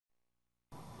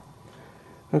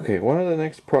Okay, one of the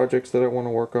next projects that I want to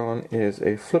work on is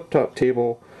a flip-top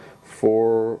table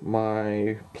for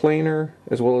my planer,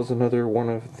 as well as another one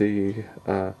of the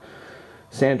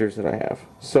sanders that I have.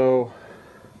 So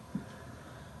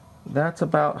that's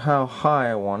about how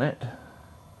high I want it.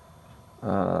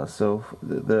 So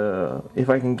if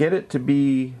I can get it to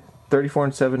be 34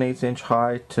 7/8 inch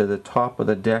high to the top of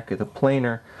the deck of the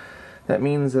planer, that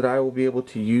means that I will be able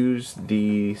to use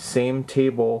the same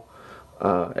table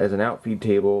as an outfeed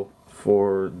table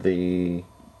for the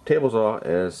table saw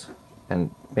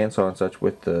and bandsaw and such,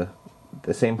 with the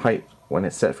same height when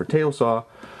it's set for table saw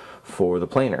for the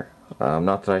planer.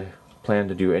 Not that I plan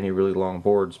to do any really long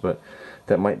boards, but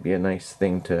that might be a nice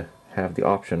thing to have the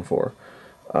option for.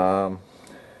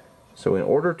 So in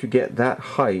order to get that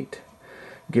height,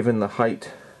 given the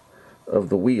height of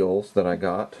the wheels that I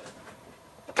got,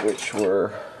 which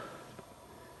were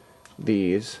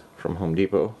these from Home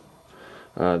Depot,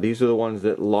 these are the ones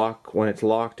that lock. When it's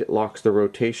locked, it locks the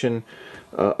rotation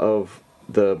of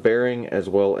the bearing as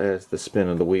well as the spin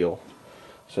of the wheel.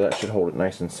 So that should hold it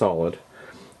nice and solid.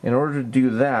 In order to do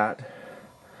that,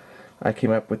 I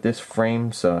came up with this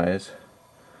frame size.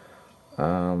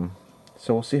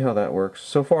 So we'll see how that works.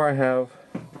 So far I have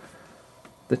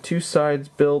the two sides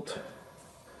built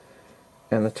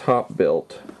and the top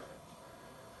built.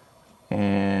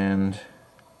 And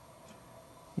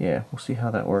yeah, we'll see how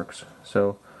that works.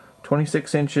 So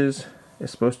 26 inches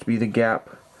is supposed to be the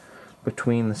gap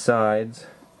between the sides,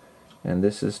 and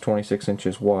this is 26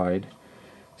 inches wide.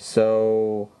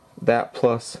 So that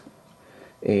plus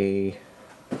a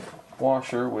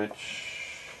washer,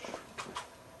 which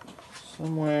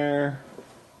somewhere,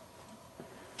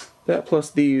 that plus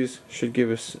these should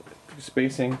give us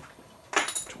spacing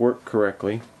to work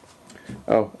correctly.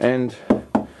 Oh, and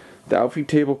the outfeed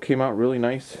table came out really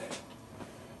nice.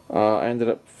 I ended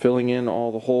up filling in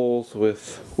all the holes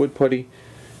with wood putty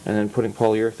and then putting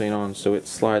polyurethane on, so it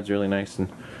slides really nice and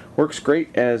works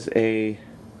great as a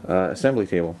assembly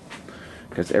table,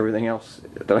 because everything else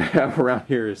that I have around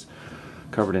here is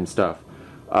covered in stuff.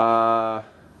 So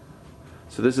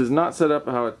this is not set up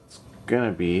how it's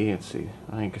gonna be. Let's see,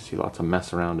 I think I can see lots of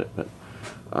mess around it, but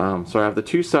so I have the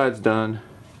two sides done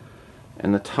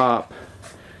and the top,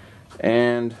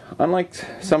 and unlike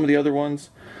some of the other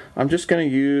ones, I'm just going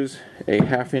to use a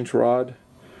 1/2 inch rod.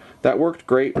 That worked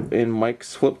great in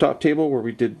Mike's flip-top table where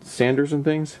we did sanders and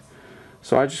things.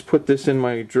 So I just put this in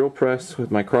my drill press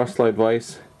with my cross-slide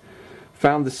vise,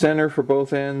 found the center for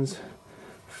both ends,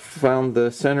 found the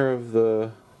center of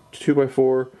the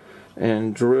 2x4,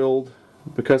 and drilled.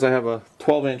 Because I have a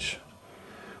 12-inch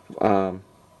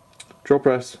drill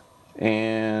press,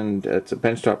 and it's a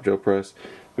benchtop drill press,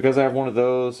 because I have one of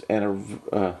those and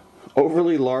a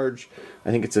overly large,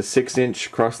 I think it's a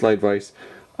 6-inch cross-slide vise,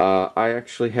 I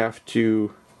actually have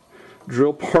to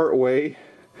drill part way,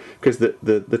 because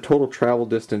the total travel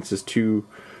distance is too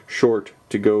short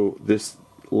to go this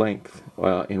length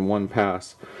in one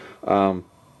pass.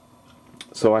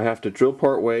 So I have to drill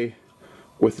part way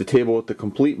with the table at the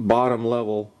complete bottom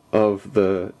level of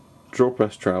the drill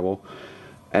press travel,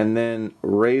 and then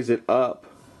raise it up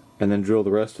and then drill the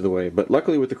rest of the way. But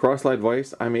luckily with the cross-slide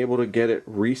vise, I'm able to get it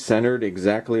recentered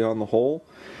exactly on the hole,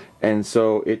 and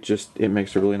so it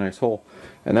makes a really nice hole.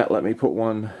 And that let me put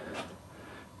one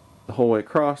the whole way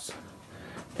across,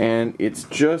 and it's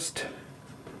just,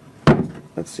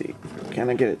 let's see, can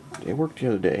I get it? It worked the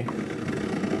other day.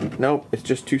 Nope, it's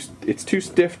just too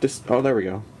stiff to, oh, there we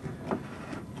go.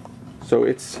 So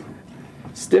it's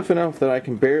stiff enough that I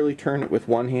can barely turn it with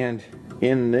one hand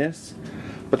in this,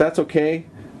 but that's okay.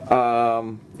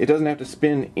 It doesn't have to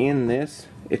spin in this,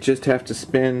 it just has to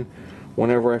spin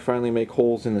whenever I finally make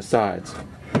holes in the sides.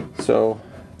 So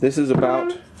this is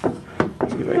about,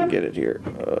 let's see if I can get it here.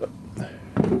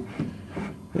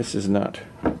 This is not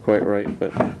quite right,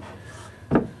 but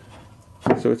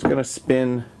so it's going to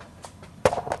spin,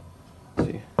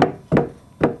 let's see,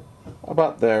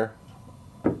 about there.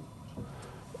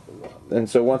 And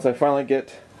so once I finally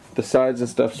get the sides and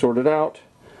stuff sorted out,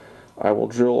 I will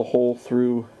drill a hole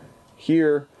through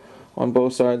here on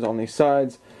both sides, on these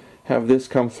sides, have this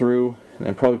come through, and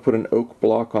then probably put an oak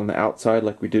block on the outside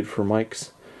like we did for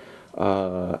Mike's,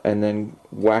 and then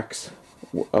wax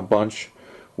a bunch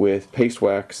with paste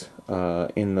wax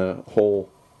in the hole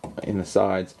in the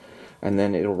sides, and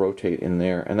then it'll rotate in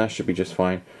there, and that should be just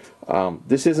fine.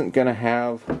 This isn't going to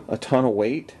have a ton of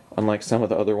weight, unlike some of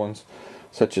the other ones,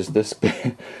 such as this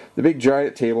the big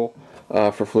giant table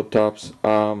for flip tops.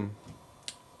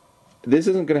 This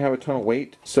isn't going to have a ton of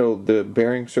weight, so the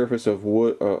bearing surface of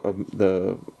wood,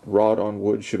 the rod on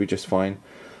wood, should be just fine.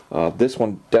 This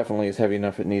one definitely is heavy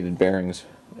enough it needed bearings,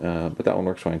 but that one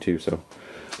works fine too. So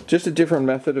just a different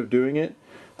method of doing it,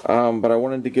 but I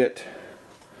wanted to get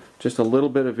just a little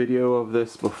bit of video of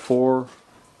this before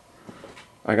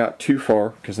I got too far,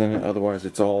 because then otherwise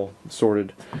it's all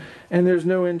sorted. And there's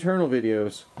no internal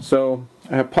videos. So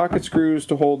I have pocket screws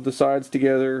to hold the sides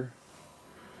together,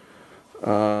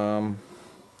 and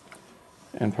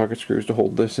pocket screws to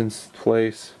hold this in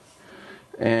place.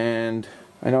 And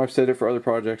I know I've said it for other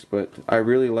projects, but I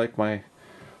really like my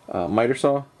miter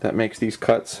saw. That makes these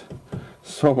cuts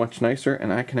so much nicer,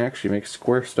 and I can actually make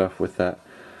square stuff with that.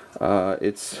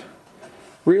 It's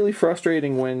really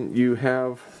frustrating when you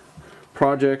have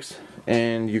projects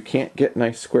and you can't get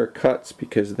nice square cuts,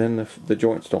 because then the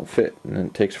joints don't fit and then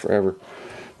it takes forever.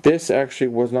 This actually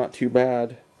was not too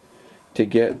bad to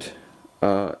get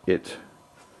it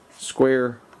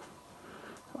square,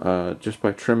 just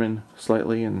by trimming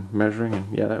slightly and measuring,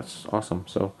 and yeah, that's awesome.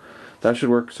 So that should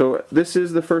work. So this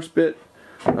is the first bit.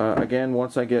 Again,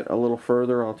 once I get a little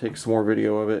further, I'll take some more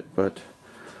video of it, but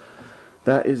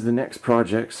that is the next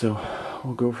project, so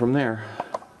we'll go from there.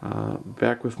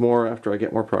 Back with more after I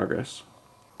get more progress.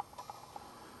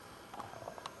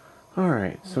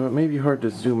 Alright, so it may be hard to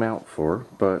zoom out for,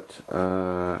 but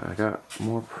I got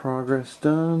more progress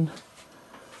done.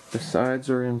 The sides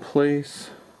are in place.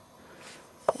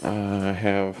 I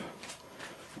have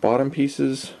bottom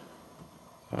pieces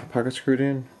pocket screwed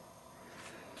in.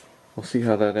 We'll see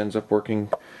how that ends up working.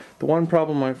 The one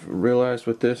problem I've realized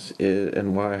with this is,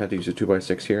 and why I had to use a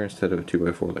 2x6 here instead of a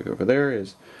 2x4 like over there,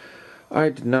 is I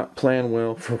did not plan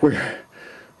well for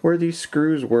where these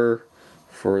screws were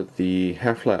for the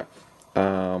half lap.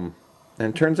 And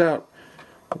it turns out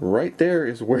right there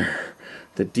is where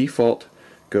the default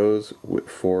goes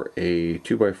for a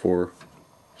 2x4.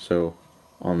 So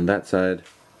on that side,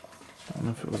 I don't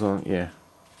know if it was on, yeah.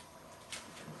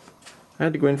 I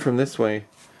had to go in from this way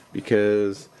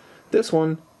because this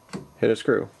one hit a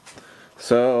screw.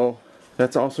 So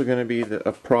that's also going to be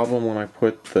a problem when I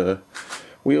put the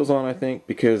wheels on, I think,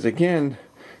 because again,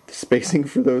 the spacing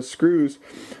for those screws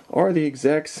are the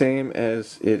exact same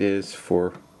as it is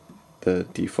for the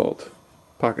default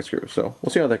pocket screw. So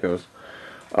we'll see how that goes.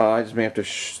 I just may have to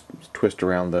twist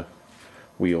around the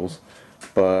wheels,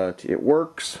 but it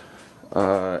works.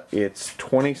 It's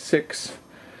 26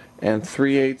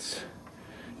 3/8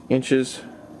 inches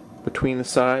between the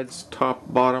sides,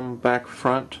 top, bottom, back,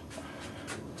 front.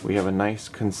 We have a nice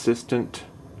consistent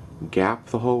gap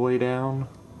the whole way down.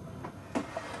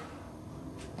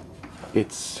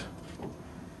 It's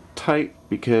tight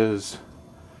because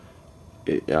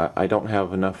I don't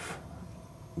have enough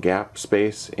gap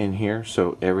space in here,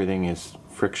 so everything is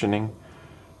frictioning.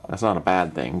 That's not a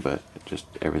bad thing, but just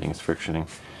everything is frictioning.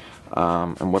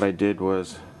 And what I did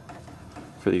was,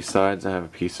 for these sides, I have a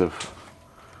piece of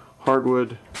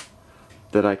hardwood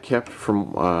that I kept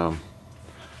from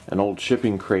an old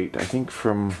shipping crate, I think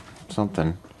from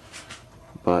something,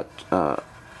 but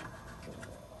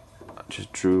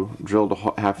just drilled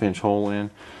a half-inch hole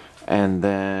in, and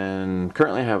then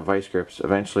currently I have vice grips.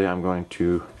 Eventually I'm going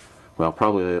to, well,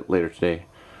 probably later today,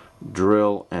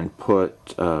 drill and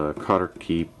put a cotter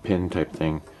key pin type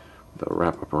thing that'll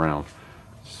wrap up around.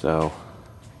 So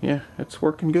yeah, it's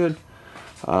working good.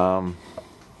 But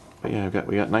yeah,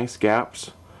 we got nice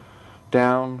gaps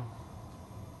down.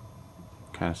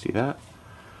 Kind of see that.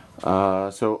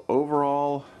 So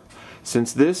overall,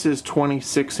 since this is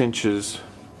 26 inches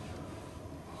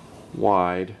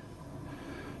wide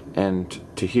and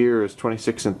to here is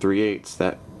 26 3/8,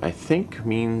 that I think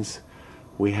means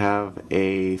we have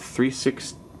a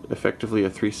effectively a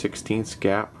 3/16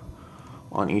 gap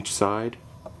on each side,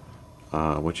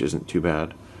 which isn't too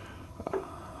bad.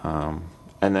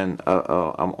 And then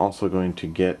I'm also going to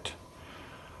get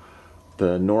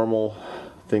the normal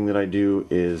thing that I do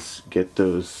is get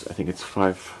those, I think it's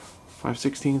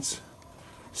 5/16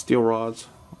 steel rods,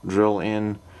 drill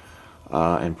in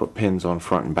and put pins on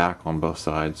front and back on both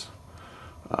sides.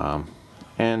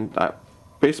 And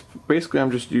basically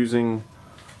I'm just using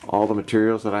all the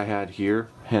materials that I had here,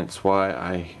 hence why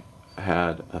I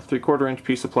had a 3/4 inch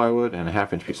piece of plywood and a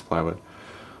 1/2 inch piece of plywood.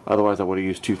 Otherwise I would have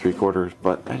used 2 3/4,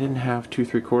 but I didn't have 2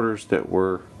 3/4 that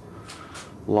were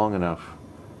long enough,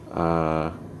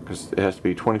 because it has to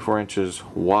be 24 inches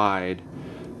wide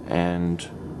and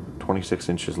 26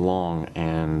 inches long,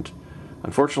 and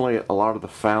unfortunately a lot of the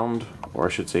found, or I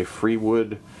should say free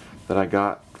wood that I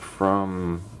got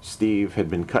from Steve had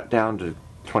been cut down to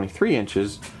 23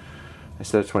 inches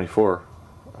instead of 24,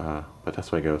 but that's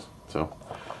the way it goes. So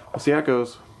we'll see how it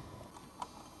goes.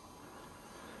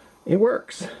 It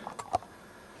works.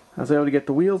 I was able to get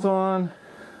the wheels on.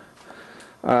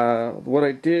 What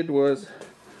I did was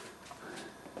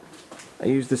I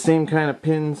used the same kind of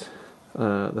pins,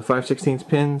 the 5/16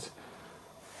 pins.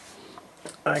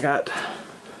 I got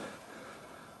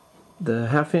the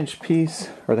 1/2 inch piece,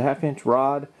 or the 1/2 inch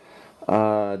rod,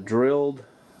 drilled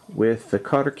with the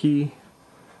cotter key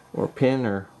or pin,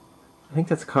 or I think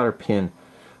that's a cotter pin,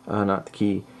 not the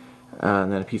key,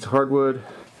 and then a piece of hardwood,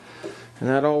 and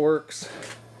that all works.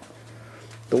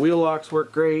 The wheel locks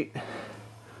work great.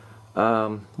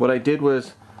 What I did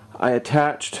was I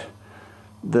attached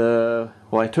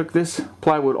I took this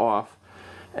plywood off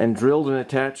and drilled and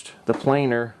attached the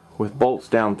planer with bolts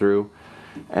down through,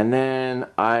 and then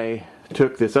I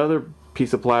took this other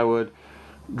piece of plywood,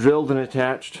 drilled and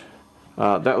attached,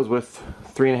 that was with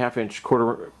 3.5 inch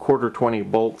quarter 20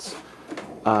 bolts.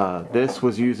 This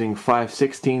was using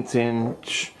 5/16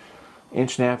 inch,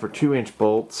 1.5 or 2 inch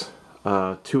bolts,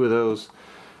 2 of those.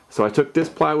 So I took this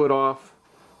plywood off,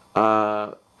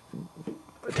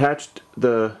 attached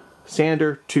the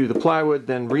sander to the plywood,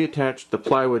 then reattached the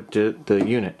plywood to the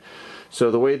unit.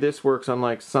 So the way this works,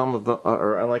 unlike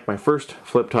unlike my first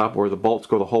flip top where the bolts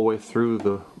go the whole way through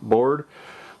the board,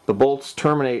 the bolts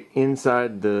terminate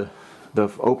inside the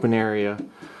open area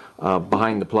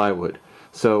behind the plywood.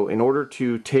 So in order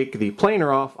to take the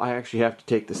planer off, I actually have to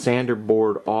take the sander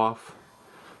board off,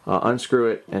 unscrew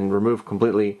it and remove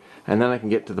completely, and then I can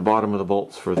get to the bottom of the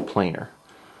bolts for the planer.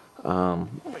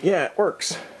 Yeah, it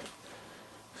works.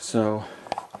 So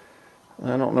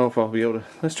I don't know if I'll be able to.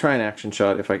 Let's try an action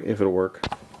shot if it'll work.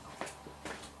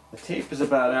 The tape is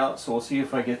about out, so we'll see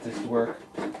if I get this to work.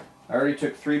 I already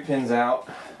took 3 pins out.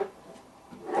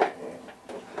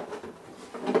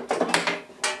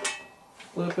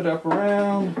 Flip it up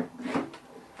around.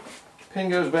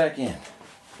 Pin goes back in.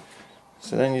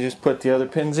 So then you just put the other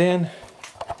pins in,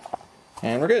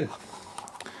 and we're good.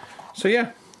 So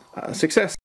yeah, success.